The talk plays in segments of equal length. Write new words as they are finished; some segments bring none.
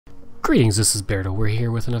Greetings, this is Berto. We're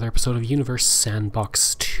here with another episode of Universe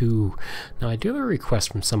Sandbox 2. Now, I do have a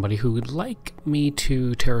request from somebody who would like me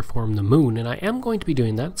to terraform the moon, and I am going to be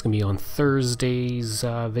doing that. It's going to be on Thursday's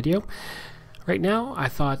video. Right now, I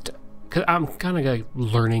thought, because I'm kind of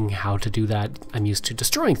learning how to do that. I'm used to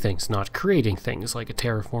destroying things, not creating things, like a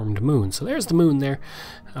terraformed moon. So there's the moon there.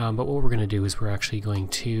 But what we're going to do is we're actually going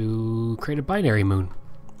to create a binary moon.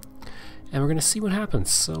 And we're going to see what happens.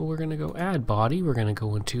 So we're going to go add body. We're going to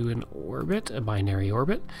go into an orbit, a binary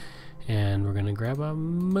orbit. And we're going to grab a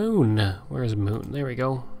moon. Where's moon? There we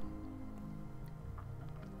go.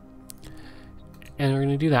 And we're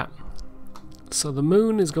going to do that. So the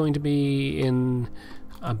moon is going to be in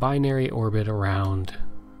a binary orbit around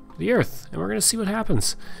the Earth. And we're going to see what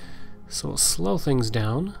happens. So we'll slow things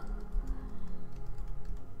down.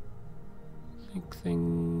 I think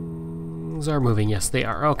things are moving. Yes, they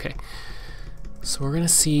are. Okay. So we're going to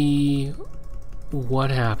see what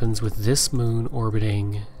happens with this moon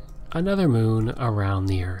orbiting another moon around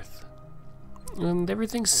the Earth. And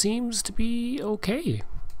everything seems to be okay.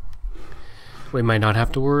 We might not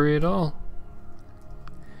have to worry at all.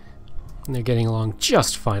 And they're getting along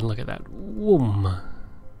just fine. Look at that. Whoom.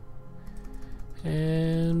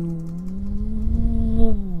 And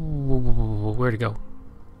where'd it go?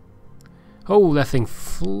 Oh, that thing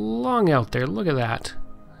flung out there. Look at that.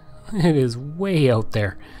 It is way out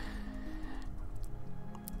there.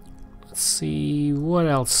 Let's see what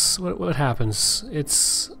else. What happens?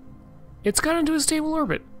 It's got into a stable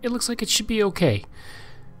orbit. It looks like it should be okay.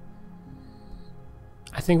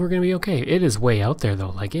 I think we're gonna be okay. It is way out there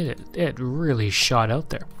though. Like it really shot out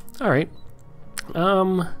there. All right.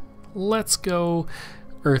 Let's go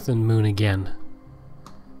Earth and Moon again.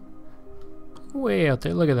 Way out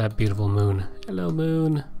there. Look at that beautiful moon. Hello,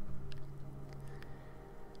 moon.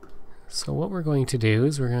 So what we're going to do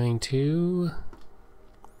is we're going to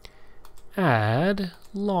add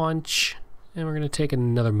launch, and we're going to take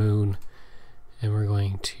another moon, and we're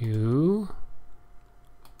going to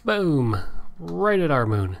boom, right at our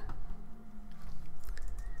moon.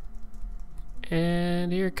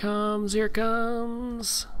 And here it comes, here it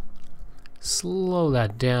comes. Slow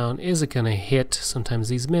that down. Is it going to hit? Sometimes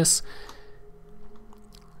these miss.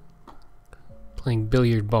 Playing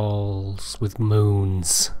billiard balls with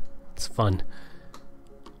moons. It's fun.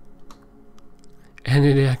 And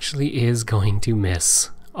it actually is going to miss.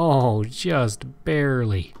 Oh, just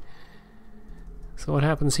barely. So what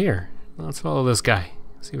happens here? Let's follow this guy.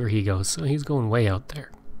 See where he goes. So he's going way out there.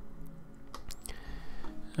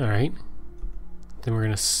 Alright. Then we're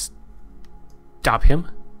going to stop him.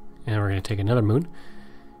 And we're going to take another moon.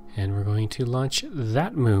 And we're going to launch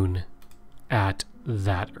that moon at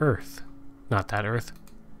that Earth. Not that Earth.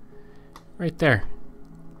 Right there.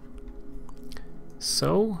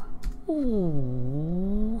 So,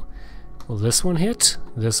 ooh, will this one hit?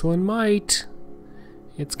 This one might.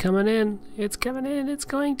 It's coming in. It's coming in. It's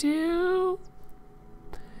going to.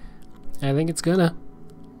 I think it's gonna.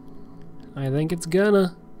 I think it's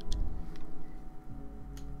gonna.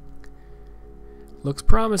 Looks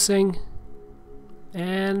promising.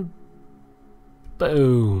 And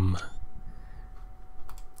boom.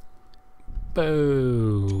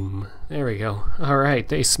 Boom. There we go. Alright,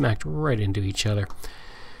 they smacked right into each other.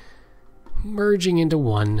 Merging into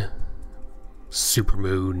one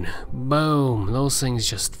supermoon. Boom. Those things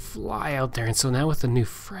just fly out there. And so now with the new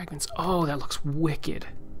fragments, oh, that looks wicked.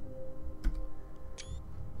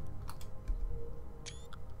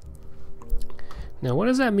 Now, what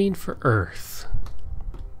does that mean for Earth?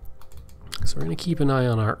 So we're going to keep an eye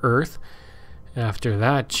on our Earth. After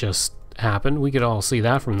that just happened, we could all see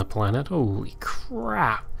that from the planet. Holy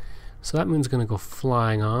crap. So that moon's gonna go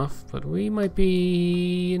flying off, but we might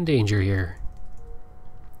be in danger here,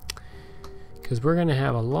 because we're gonna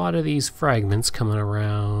have a lot of these fragments coming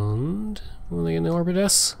around. Will they gonna orbit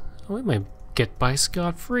us? Oh, we might get by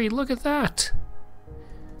scot-free. Look at that.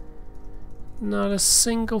 Not a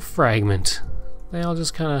single fragment. They all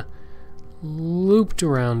just kind of looped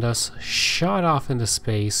around us, shot off into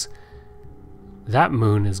space. That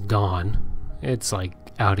moon is gone. It's like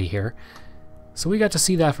out of here. So we got to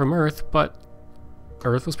see that from Earth, but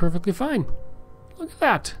Earth was perfectly fine. Look at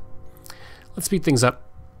that. Let's speed things up.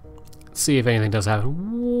 See if anything does happen.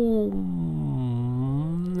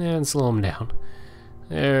 And slow them down.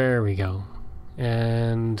 There we go.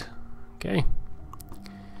 And okay.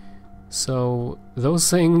 So those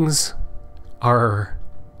things are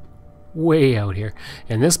way out here.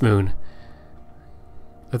 And this moon,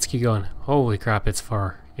 let's keep going. Holy crap, it's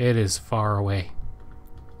far. It is far away.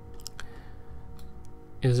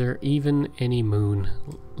 Is there even any moon?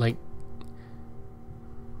 Like,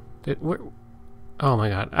 Oh my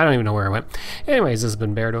god, I don't even know where I went. Anyways, this has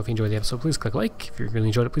been Beardo. If you enjoyed the episode, please click like. If you really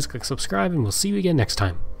enjoyed it, please click subscribe, and we'll see you again next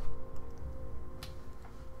time.